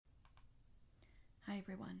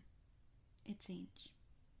everyone, it's Ange.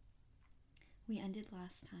 We ended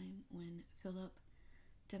last time when Philip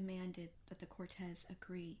demanded that the Cortez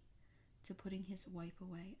agree to putting his wife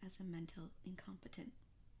away as a mental incompetent.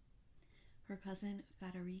 Her cousin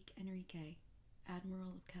Frederic Enrique,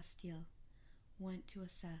 Admiral of Castile, went to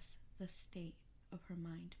assess the state of her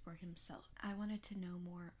mind for himself. I wanted to know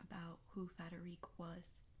more about who Frederic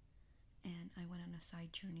was, and I went on a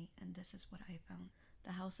side journey, and this is what I found.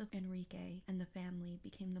 The House of Enrique and the family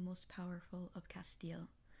became the most powerful of Castile,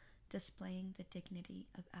 displaying the dignity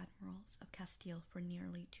of admirals of Castile for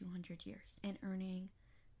nearly 200 years, and earning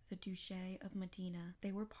the Duchy of Medina.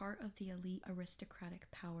 They were part of the elite aristocratic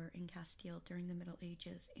power in Castile during the Middle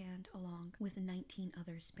Ages and along with 19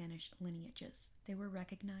 other Spanish lineages. They were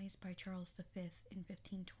recognized by Charles V in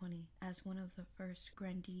 1520 as one of the first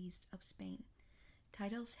grandees of Spain.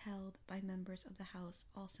 Titles held by members of the house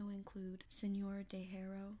also include Señor de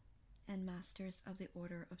Hierro and Masters of the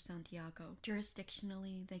Order of Santiago.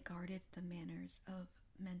 Jurisdictionally, they guarded the manors of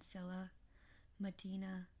Mansilla,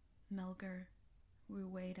 Medina, Melgar,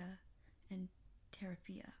 Rueda, and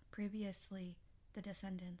Tarifia, previously the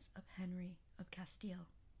descendants of Henry of Castile,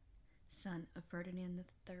 son of Ferdinand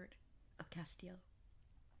III of Castile,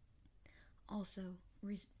 also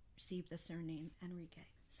received the surname Enrique.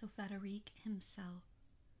 So Frederic himself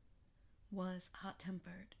was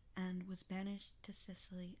hot-tempered and was banished to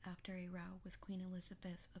Sicily after a row with Queen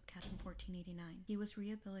Elizabeth of Castile in 1489. He was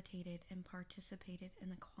rehabilitated and participated in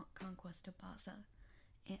the conquest of Baza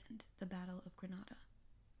and the Battle of Granada.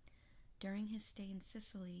 During his stay in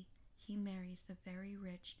Sicily, he marries the very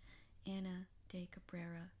rich Ana de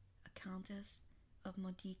Cabrera, a countess of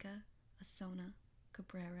Modica, Asona,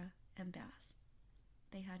 Cabrera, and Bass.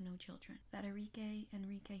 They had no children. Federico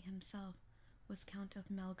Enrique himself was Count of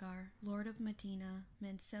Melgar, Lord of Medina,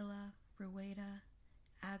 Mansilla, Rueda,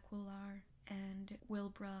 Aguilar, and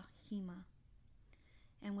Wilbrahima,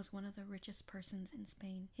 and was one of the richest persons in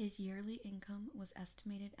Spain. His yearly income was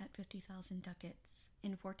estimated at 50,000 ducats.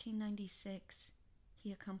 In 1496,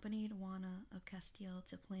 he accompanied Juana of Castile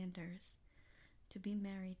to Flanders to be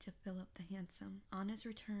married to Philip the Handsome. On his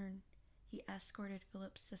return, he escorted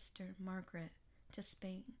Philip's sister, Margaret, to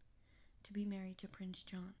Spain to be married to Prince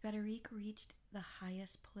John. Frederic reached the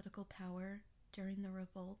highest political power during the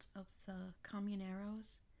revolt of the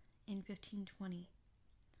Comuneros in 1520.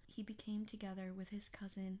 He became, together with his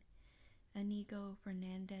cousin Inigo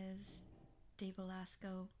Fernandez de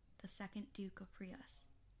Velasco, the second Duke of Frias,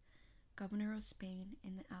 governor of Spain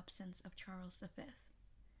in the absence of Charles V.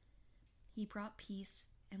 He brought peace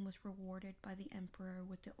and was rewarded by the emperor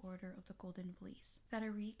with the Order of the Golden Fleece.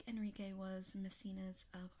 Frederic Enrique was mecenas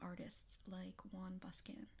of artists like Juan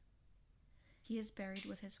Buscan. He is buried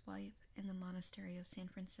with his wife in the monastery of San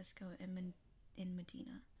Francisco in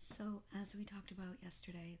Medina. So, as we talked about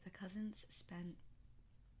yesterday, the cousins spent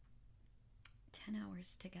 10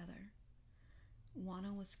 hours together.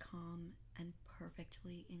 Juana was calm and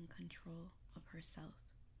perfectly in control of herself,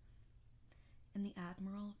 and the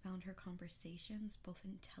Admiral found her conversations both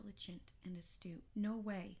intelligent and astute. No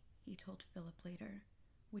way, he told Philip later,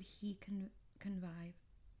 would he connive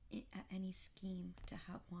at any scheme to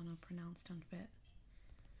have Juana pronounced unfit.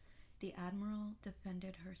 The Admiral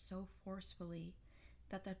defended her so forcefully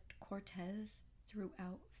that the Cortez threw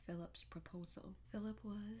out Philip's proposal. Philip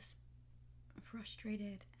was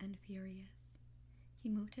frustrated and furious. He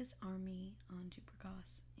moved his army on to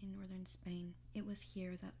Burgos in northern Spain. It was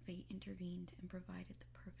here that fate intervened and provided the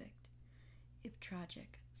perfect, if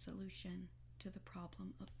tragic, solution to the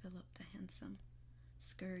problem of Philip the Handsome,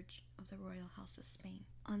 scourge of the royal house of Spain.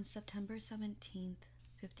 On September 17th,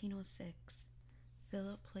 1506,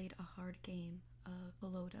 Philip played a hard game of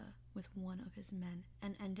pelota with one of his men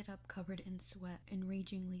and ended up covered in sweat and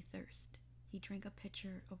ragingly thirst. He drank a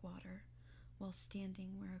pitcher of water while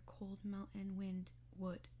standing where a cold mountain wind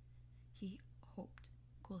would, he hoped,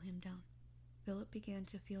 cool him down. Philip began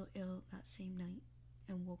to feel ill that same night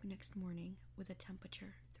and woke next morning with a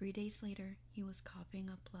temperature. 3 days later, he was coughing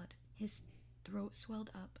up blood. His throat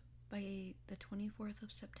swelled up. By the 24th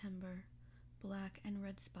of September, black and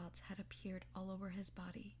red spots had appeared all over his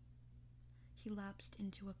body. He lapsed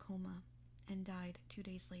into a coma and died 2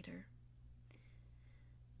 days later.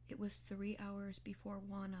 It was 3 hours before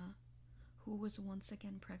Juana, who was once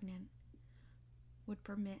again pregnant, would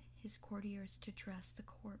permit his courtiers to dress the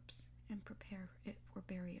corpse and prepare it for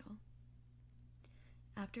burial.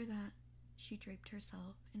 After that, she draped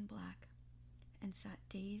herself in black and sat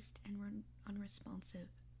dazed and unresponsive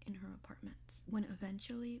in her apartments. When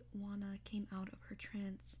eventually Juana came out of her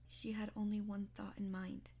trance, she had only one thought in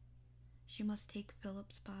mind. She must take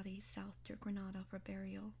Philip's body south to Granada for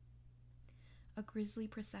burial. A a grisly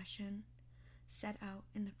procession set out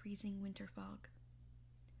in the freezing winter fog.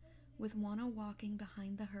 With Juana walking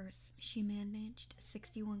behind the hearse, she managed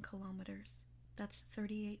 61 kilometers, that's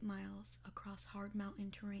 38 miles across hard mountain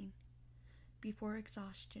terrain, before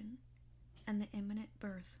exhaustion and the imminent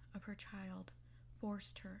birth of her child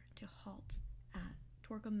forced her to halt at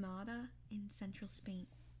Torquemada in central Spain.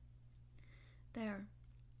 There,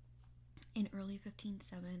 in early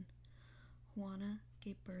 1507, Juana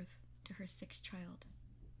gave birth to her sixth child,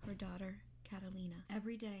 her daughter Catalina.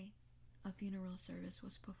 Every day, a funeral service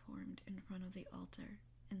was performed in front of the altar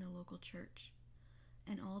in the local church,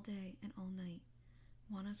 and all day and all night,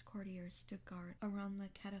 Juana's courtiers stood guard around the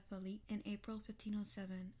catafalque. In April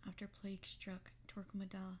 1507, after plague struck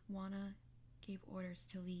Torquemada, Juana gave orders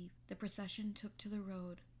to leave. The procession took to the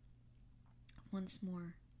road once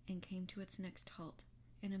more and came to its next halt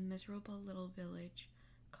in a miserable little village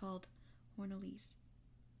called Hornalis.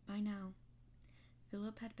 By now,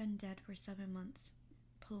 Philip had been dead for 7 months,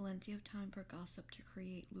 plenty of time for gossip to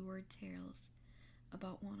create lurid tales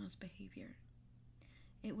about Juana's behavior.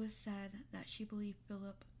 It was said that she believed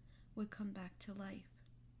Philip would come back to life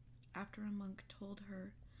after a monk told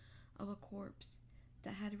her of a corpse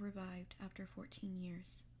that had revived after 14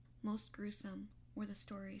 years. Most gruesome were the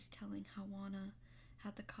stories telling how Juana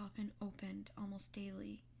had the coffin opened almost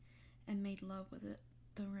daily and made love with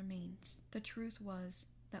the remains. The truth was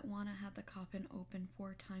that Juana had the coffin open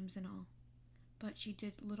 4 times in all, but she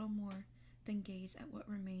did little more than gaze at what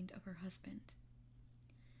remained of her husband.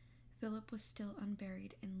 Philip was still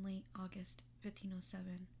unburied in late August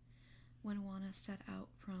 1507 when Juana set out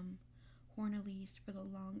from Hornalis for the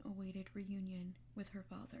long-awaited reunion with her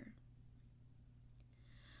father.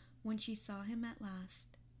 When she saw him at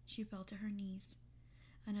last, she fell to her knees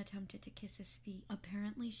and attempted to kiss his feet.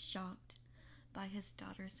 Apparently shocked by his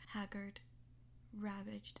daughter's haggard,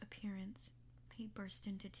 ravaged appearance, he burst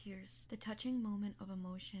into tears. The touching moment of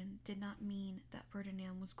emotion did not mean that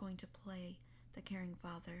Ferdinand was going to play the caring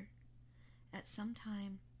father. At some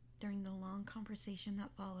time during the long conversation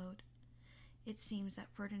that followed, it seems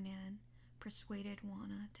that Ferdinand persuaded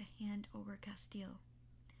Juana to hand over Castile,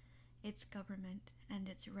 its government, and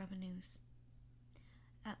its revenues.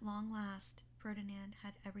 At long last, Ferdinand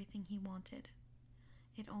had everything he wanted.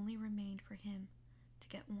 It only remained for him to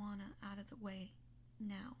get Juana out of the way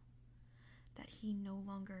now that he no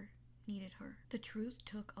longer needed her. The truth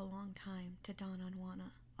took a long time to dawn on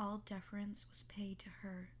Juana. All deference was paid to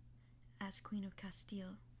her as Queen of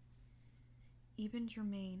Castile. Even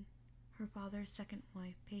Germaine, her father's second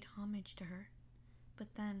wife, paid homage to her.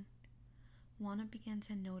 But then, Juana began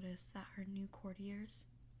to notice that her new courtiers,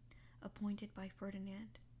 appointed by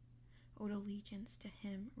Ferdinand, owed allegiance to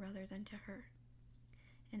him rather than to her,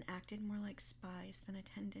 and acted more like spies than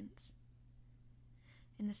attendants.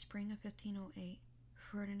 In the spring of 1508,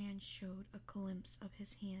 Ferdinand showed a glimpse of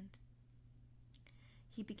his hand.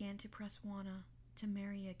 He began to press Juana to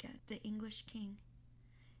marry again. The English king,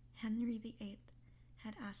 Henry VIII,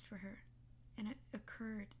 had asked for her, and it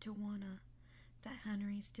occurred to Juana that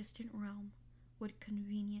Henry's distant realm would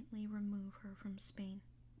conveniently remove her from Spain.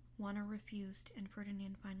 Juana refused, and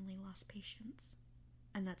Ferdinand finally lost patience.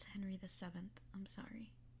 And that's Henry VII, I'm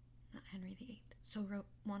sorry, not Henry VIII. So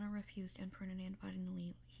Juana refused, and Ferdinand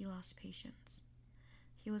finally lost patience.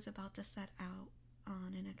 He was about to set out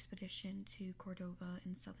on an expedition to Cordova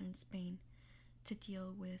in southern Spain to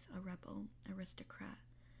deal with a rebel aristocrat,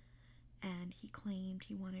 and he claimed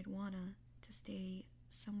he wanted Juana to stay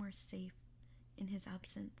somewhere safe in his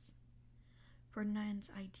absence. Ferdinand's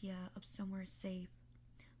idea of somewhere safe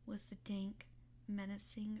was the dank,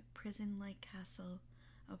 menacing, prison-like castle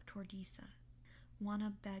of Tordesillas.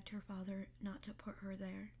 Juana begged her father not to put her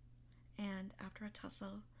there, and after a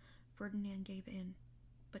tussle, Ferdinand gave in,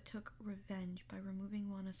 but took revenge by removing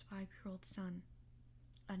Juana's 5-year-old son,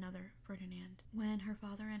 another Ferdinand. When her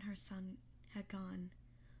father and her son had gone,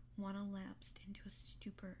 Juana lapsed into a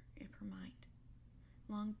stupor of her mind,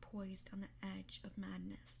 long poised on the edge of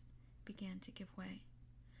madness, began to give way.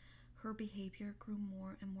 Her behavior grew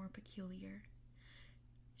more and more peculiar.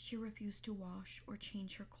 She refused to wash or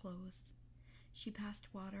change her clothes. She passed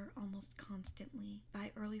water almost constantly.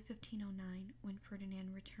 By early 1509, when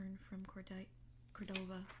Ferdinand returned from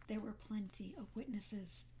Cordova, there were plenty of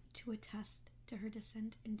witnesses to attest to her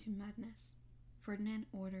descent into madness. Ferdinand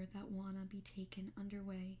ordered that Juana be taken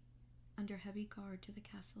under heavy guard to the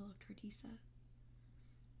castle of Tordesillas.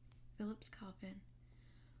 Philip's coffin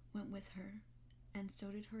went with her, and so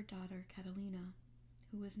did her daughter Catalina,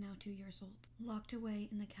 who was now 2 years old. Locked away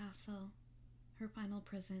in the castle, her final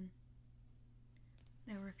prison,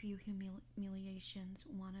 there were few humiliations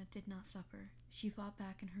Juana did not suffer. She fought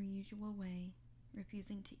back in her usual way,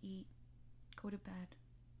 refusing to eat, go to bed,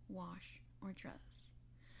 wash, or dress.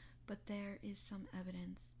 But there is some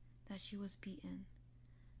evidence that she was beaten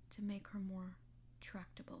to make her more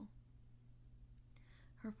tractable.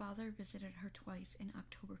 Her father visited her twice in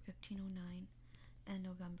October 1509 and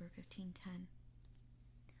November 1510.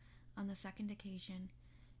 On the second occasion,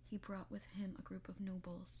 he brought with him a group of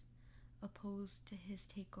nobles opposed to his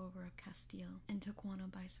takeover of Castile and took Juana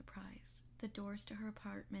by surprise. The doors to her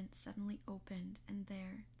apartment suddenly opened, and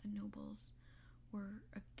there the nobles were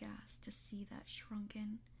aghast to see that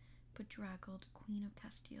shrunken, bedraggled Queen of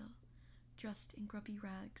Castile, dressed in grubby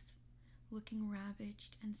rags, looking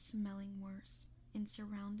ravaged and smelling worse, in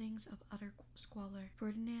surroundings of utter squalor.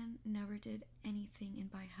 Ferdinand never did anything in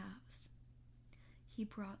by halves. He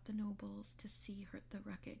brought the nobles to see the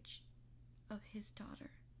wreckage of his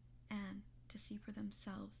daughter, and to see for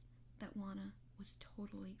themselves that Juana was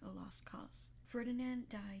totally a lost cause. Ferdinand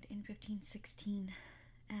died in 1516,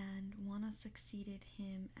 and Juana succeeded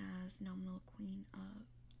him as nominal queen of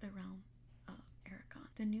the realm of Aragon.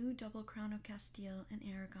 The new double crown of Castile and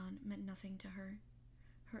Aragon meant nothing to her.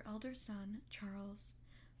 Her elder son, Charles,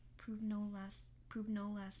 proved no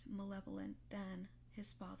less malevolent than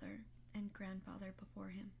his father and grandfather before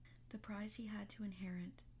him. The prize he had to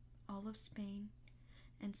inherit, all of Spain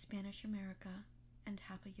and Spanish America and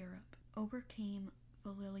half of Europe, overcame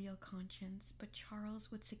filial conscience, but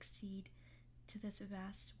Charles would succeed to this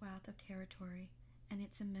vast swath of territory and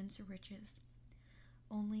its immense riches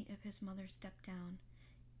only if his mother stepped down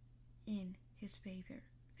in his favor.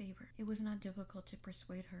 It was not difficult to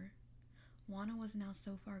persuade her. Juana was now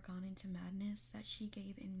so far gone into madness that she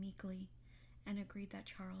gave in meekly and agreed that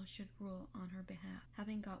Charles should rule on her behalf.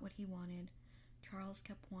 Having got what he wanted, Charles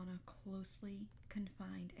kept Juana closely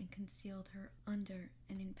confined and concealed her under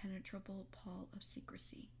an impenetrable pall of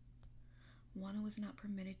secrecy. Juana was not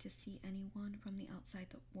permitted to see anyone from the outside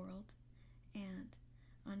the world, and,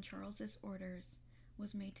 on Charles's orders,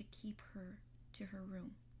 was made to keep her to her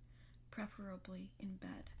room, preferably in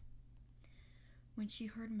bed. When she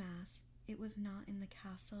heard Mass, it was not in the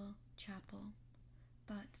castle chapel,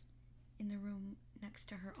 but in the room next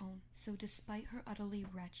to her own. So despite her utterly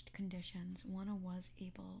wretched conditions, Juana was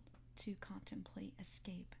able to contemplate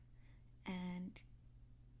escape and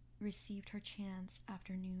received her chance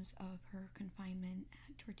after news of her confinement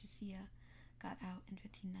at Tordesillas got out in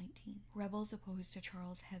 1519. Rebels opposed to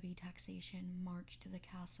Charles' heavy taxation marched to the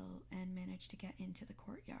castle and managed to get into the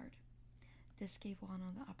courtyard. This gave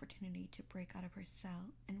Juana the opportunity to break out of her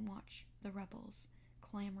cell and watch the rebels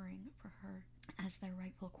clamoring for her as their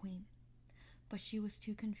rightful queen. But she was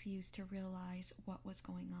too confused to realize what was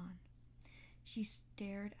going on. She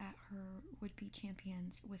stared at her would-be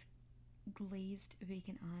champions with glazed,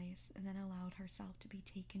 vacant eyes, and then allowed herself to be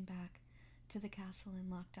taken back to the castle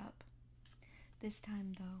and locked up. This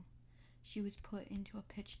time, though, she was put into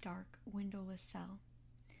a pitch-dark, windowless cell.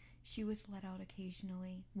 She was let out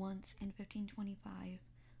occasionally, once in 1525,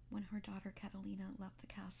 when her daughter Catalina left the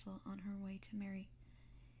castle on her way to marry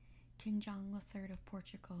King John III of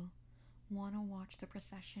Portugal. Juana watched the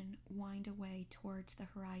procession wind away towards the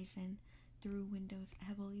horizon through windows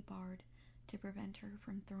heavily barred to prevent her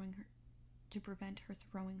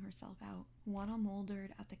throwing herself out. Juana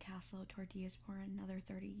moldered at the castle of Tordesillas for another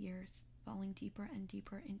 30 years, falling deeper and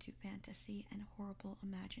deeper into fantasy and horrible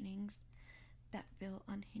imaginings that fill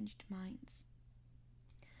unhinged minds.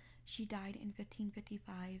 She died in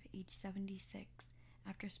 1555, aged 76,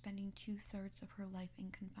 after spending 2/3 of her life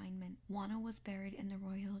in confinement. Juana was buried in the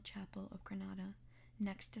Royal Chapel of Granada,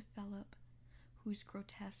 next to Philip, whose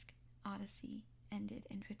grotesque odyssey ended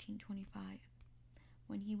in 1525,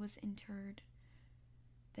 when he was interred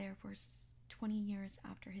there for 20 years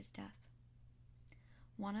after his death.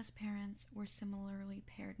 Juana's parents were similarly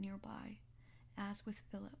paired nearby, as with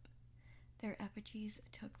Philip. Their effigies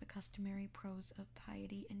took the customary prose of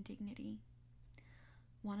piety and dignity.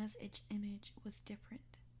 Juana's image was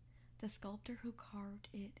different. The sculptor who carved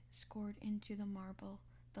it scored into the marble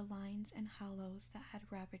the lines and hollows that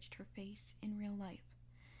had ravaged her face in real life,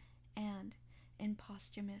 and, in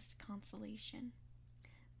posthumous consolation,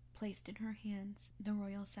 placed in her hands the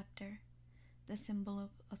royal scepter, the symbol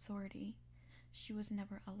of authority she was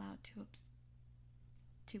never allowed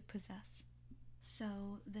to possess.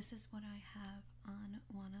 So this is what I have on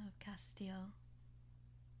Juana of Castile.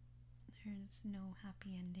 There's no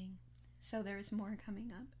happy ending. So there's more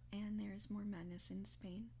coming up, and there's more madness in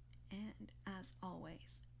Spain. And as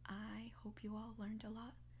always, I hope you all learned a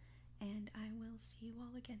lot, and I will see you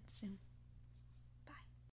all again soon.